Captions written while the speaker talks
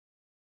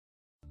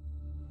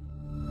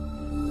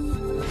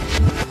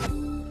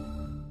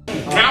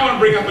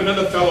bring up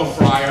another fellow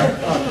friar,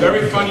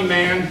 very funny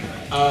man.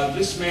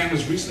 This man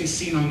was recently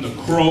seen on The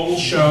Kroll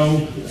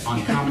Show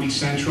on Comedy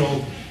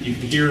Central. You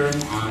can hear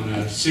him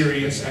on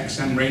Sirius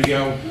XM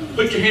Radio.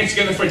 Put your hands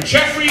together for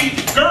Jeffrey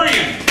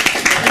Gurian.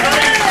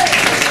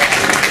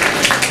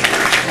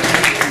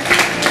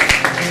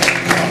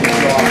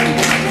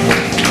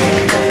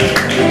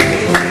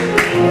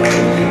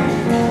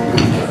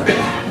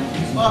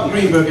 Bob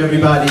Greenberg,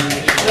 everybody.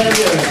 Thank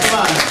you. Come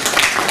on.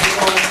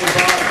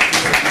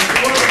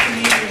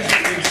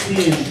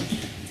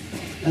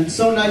 And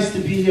so nice to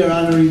be here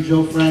honoring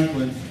Joe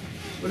Franklin.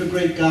 What a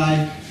great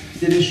guy.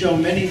 Did his show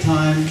many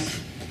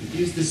times. He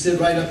used to sit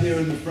right up here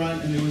in the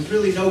front, and there was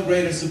really no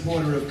greater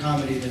supporter of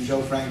comedy than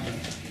Joe Franklin.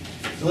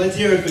 So let's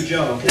hear it for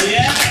Joe. Okay?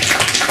 Yeah.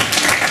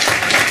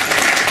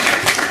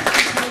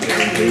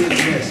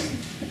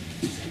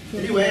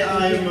 Anyway,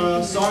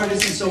 I'm sorry to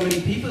see so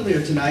many people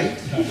here tonight.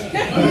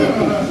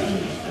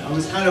 I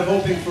was kind of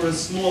hoping for a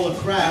smaller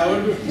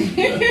crowd.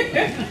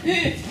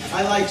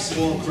 I like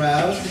small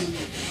crowds.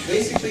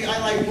 Basically, I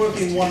like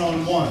working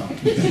one-on-one.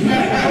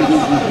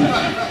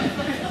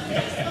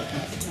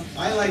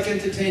 I like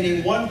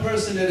entertaining one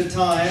person at a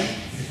time,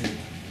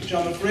 which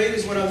I'm afraid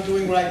is what I'm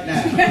doing right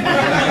now.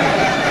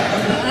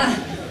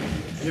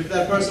 And if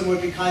that person would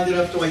be kind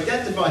enough to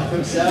identify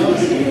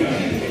themselves,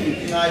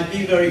 I'd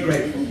be very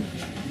grateful.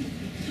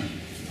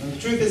 The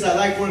truth is, I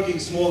like working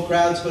small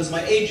crowds because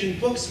my agent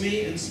books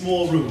me in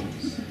small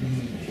rooms.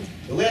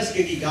 The last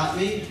gig he got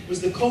me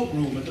was the coat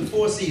room at the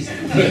Four Seasons.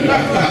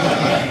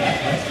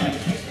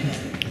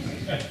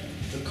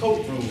 The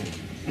coat room.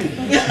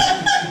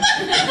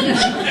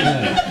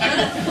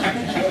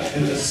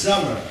 In the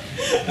summer.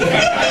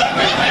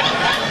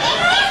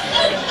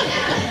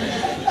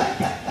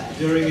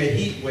 During a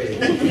heat wave.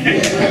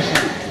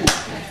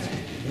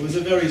 It was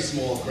a very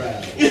small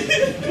crowd.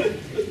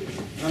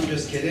 I'm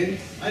just kidding.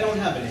 I don't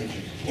have an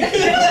agent.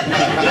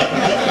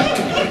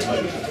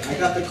 I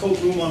got the coat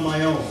room on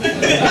my own.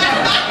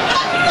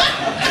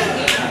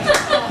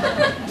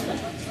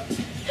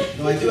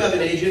 No, I do have an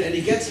agent, and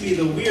he gets me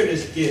the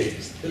weirdest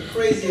gigs, the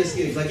craziest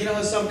gigs. Like, you know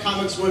how some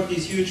comics work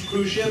these huge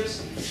cruise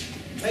ships?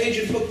 My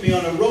agent booked me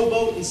on a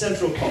rowboat in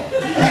Central Park.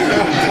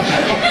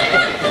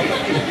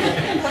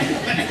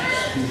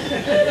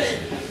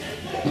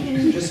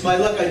 Just my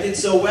luck, I did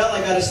so well,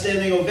 I got a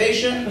standing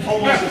ovation,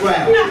 almost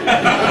drowned.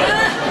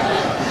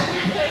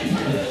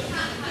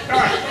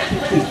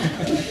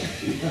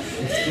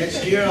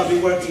 Next year I'll be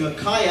working a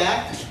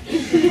kayak.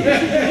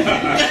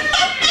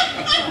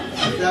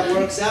 If that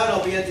works out,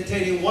 I'll be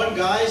entertaining one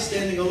guy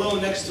standing alone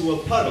next to a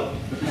puddle.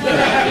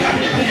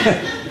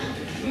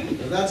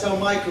 So that's how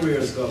my career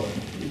is going.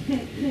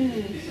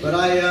 But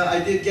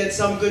I did get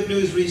some good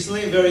news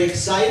recently. I'm very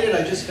excited.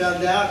 I just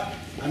found out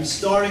I'm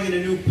starring in a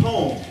new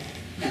poem.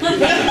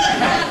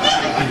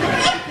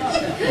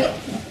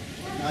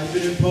 I've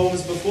been in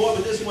poems before,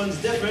 but this one's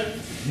different.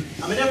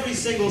 I'm in every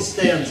single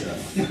stanza.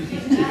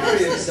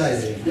 Very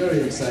exciting,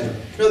 very exciting.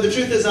 No, the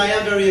truth is I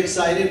am very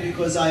excited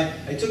because I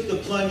took the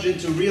plunge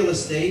into real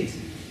estate.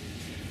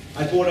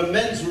 I bought a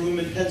men's room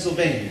in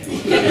Pennsylvania.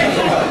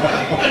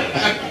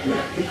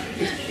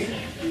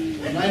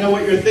 And I know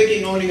what you're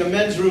thinking, owning a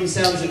men's room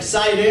sounds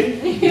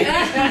exciting. But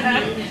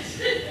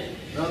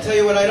I'll tell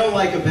you what I don't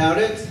like about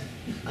it.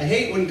 I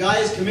hate when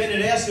guys come in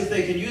and ask if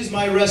they can use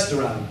my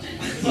restaurant.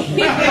 I'm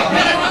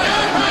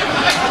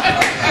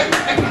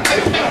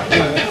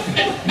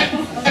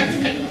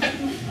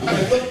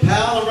like, look,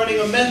 pal, I'm running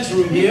a men's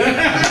room here.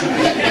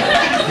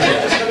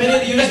 Just come in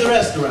and use the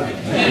restaurant.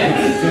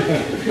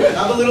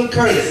 Have a little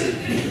courtesy.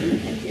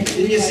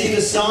 Didn't you see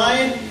the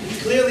sign? It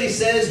clearly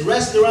says,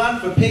 restaurant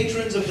for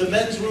patrons of the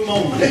men's room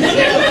only.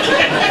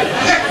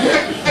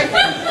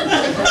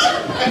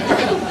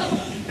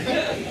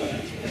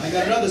 I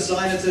got another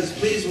sign that says,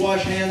 please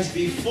wash hands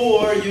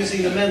before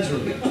using the men's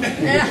room.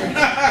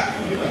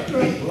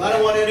 Well, I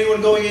don't want anyone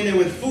going in there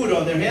with food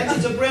on their hands.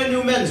 It's a brand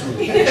new men's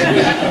room.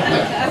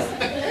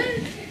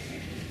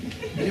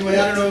 Anyway,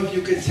 I don't know if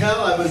you could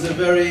tell, I was a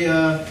very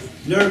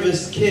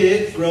nervous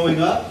kid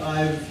growing up.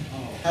 I've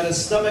had a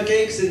stomach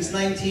ache since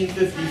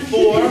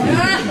 1954.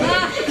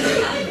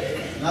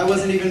 I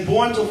wasn't even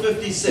born till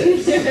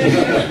 56.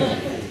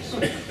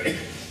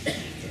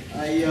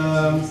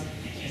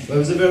 I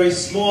was a very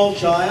small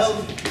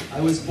child. I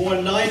was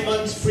born 9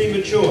 months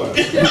premature.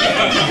 They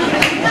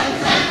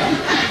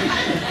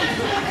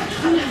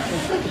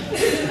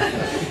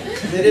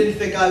didn't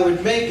think I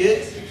would make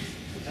it,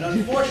 and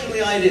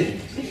unfortunately I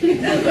didn't.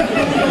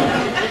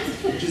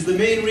 Which is the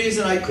main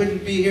reason I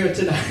couldn't be here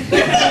tonight.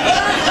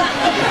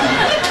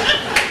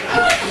 I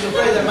was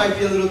afraid that might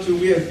be a little too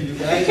weird for you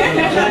guys, but I'm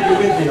glad you're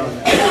with me on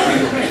that.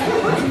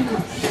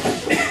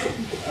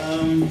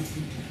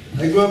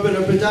 I grew up in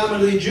a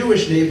predominantly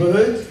Jewish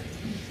neighborhood,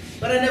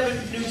 but I never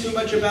knew too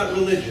much about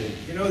religion.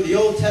 You know, the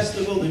Old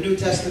Testicle, the New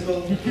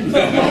Testicle.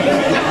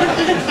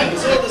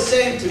 It's all the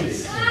same to me.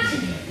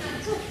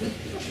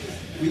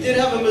 We did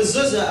have a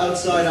mezuzah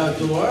outside our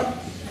door,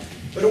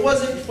 but it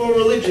wasn't for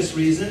religious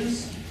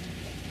reasons.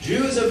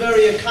 Jews are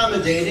very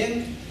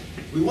accommodating.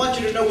 We want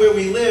you to know where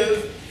we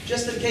live,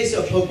 just in case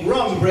a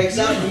pogrom breaks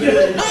out in the middle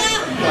of the night.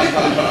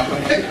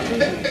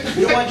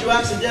 We don't want you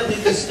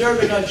accidentally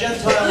disturbing our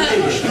Gentile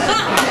neighbors.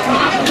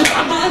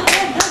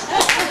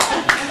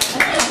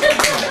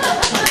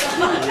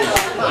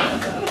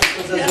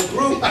 Because as a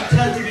group, we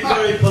tend to be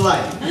very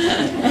polite.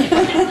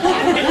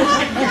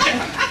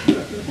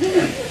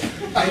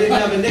 I didn't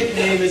have a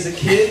nickname as a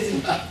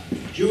kid.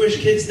 Jewish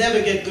kids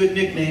never get good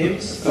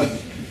nicknames.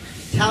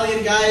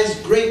 Italian guys,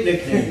 great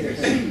nicknames.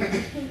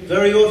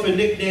 Very often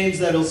nicknames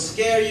that'll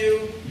scare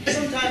you,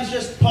 sometimes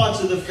just parts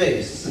of the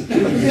face. Nicky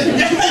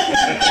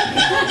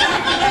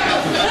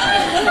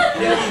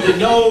the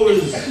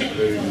nose,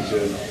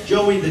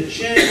 Joey the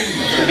chin,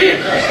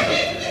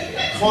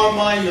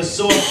 Carmine the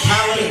soft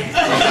palate.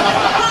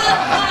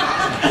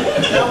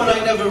 That one I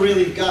never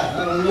really got,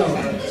 I don't know.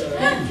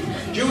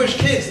 Jewish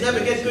kids never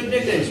get good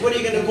nicknames. What are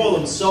you going to call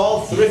them?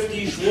 Saul,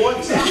 Thrifty,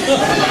 Schwartz?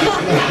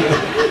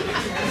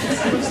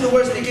 What's the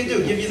worst they can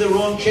do? Give you the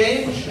wrong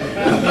change?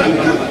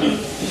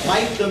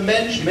 Mike the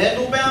Mensch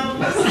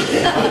Mandelbaum?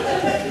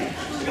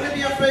 Who's going to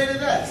be afraid of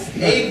that?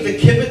 Abe the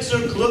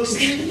Kibitzer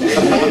Kluckstein?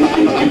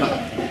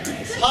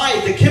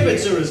 Hide, the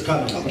Kibitzer is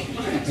coming.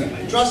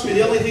 Trust me,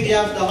 the only thing you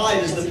have to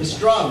hide is the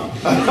pastrami.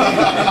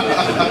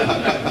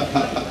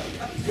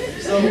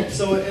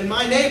 So in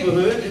my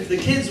neighborhood, if the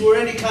kids wore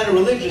any kind of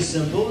religious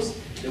symbols,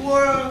 they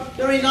wore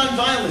very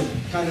non-violent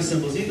kind of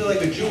symbols, either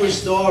like a Jewish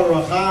star or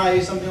a chai,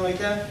 something like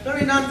that.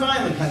 Very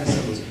non-violent kind of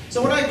symbols.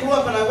 So when I grew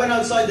up and I went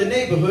outside the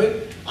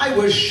neighborhood, I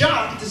was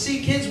shocked to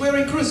see kids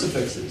wearing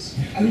crucifixes.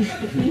 I'm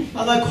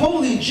like,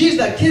 holy jeez,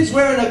 that kid's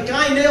wearing a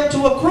guy nailed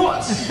to a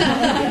cross.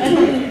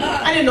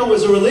 I didn't know it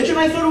was a religion,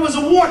 I thought it was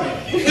a warning.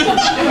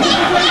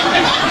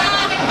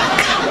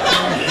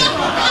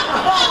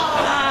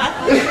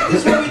 This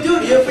is what we do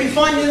to you if we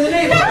find you in the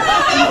neighborhood.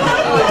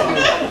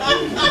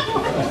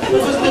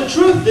 Because the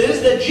truth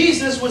is that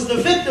Jesus was the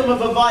victim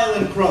of a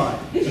violent crime.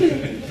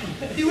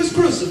 He was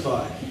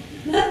crucified.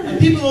 And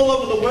people all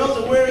over the world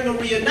are wearing a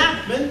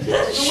reenactment of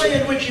the way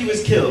in which he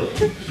was killed.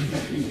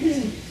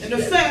 In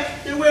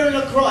effect, they're wearing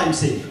a crime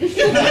scene.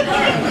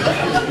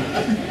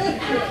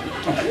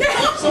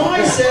 So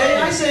I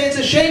say it's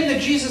a shame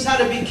that Jesus had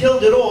to be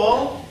killed at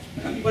all,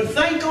 but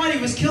thank God he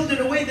was killed in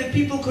a way that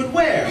people could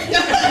wear.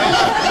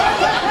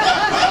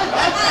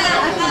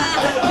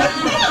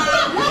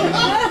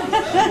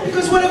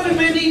 Because what if he'd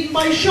been eaten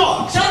by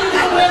sharks? How did he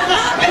wear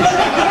that?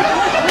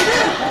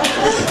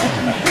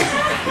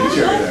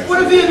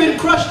 What if he had been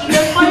crushed to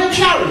death by a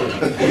chariot?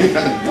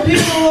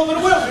 People all over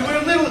the world, we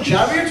wear little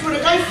chariots with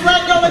a guy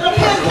flagged out like a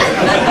panther.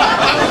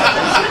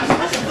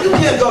 You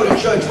can't go to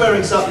church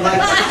wearing something like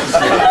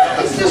that.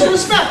 It's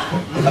disrespectful.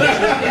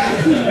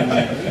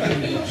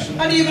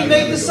 How do you even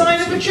make the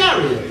sign of a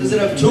chariot? Does it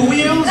have 2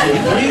 wheels or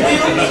 3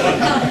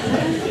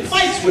 wheels?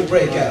 Fights would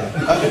break out.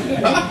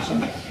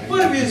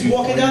 What if he was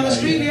walking down the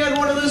street and he had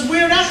one of those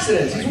weird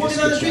accidents? He's walking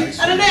down the street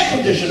and an air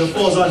conditioner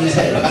falls on his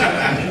head.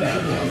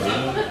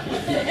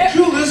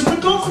 Jewelers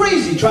would go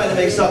crazy trying to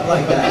make something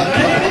like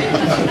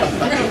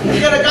that. You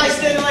got a guy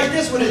standing like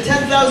this with a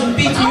 10,000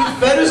 BTU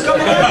feathers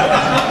coming out?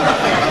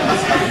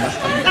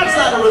 That's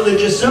not a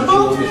religious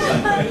symbol.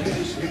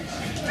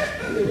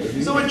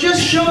 So it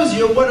just shows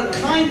you what a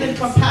kind and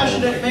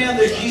compassionate man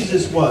that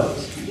Jesus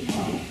was.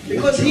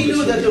 Because he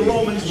knew that the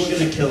Romans were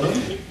going to kill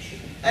him.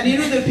 And he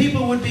knew that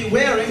people would be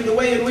wearing the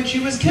way in which he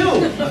was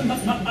killed.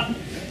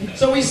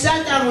 So he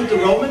sat down with the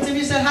Romans and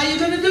he said, how are you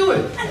going to do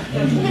it?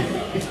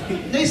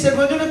 And they said,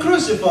 we're going to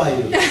crucify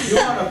you. You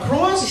want a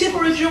cross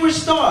or a Jewish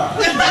star?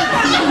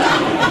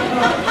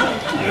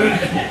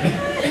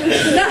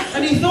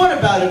 And he thought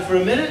about it for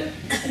a minute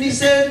and he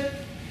said,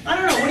 I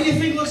don't know, what do you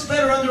think looks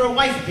better under a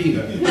wife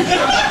beater? You guys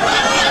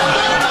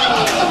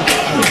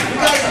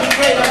have been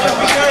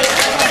great.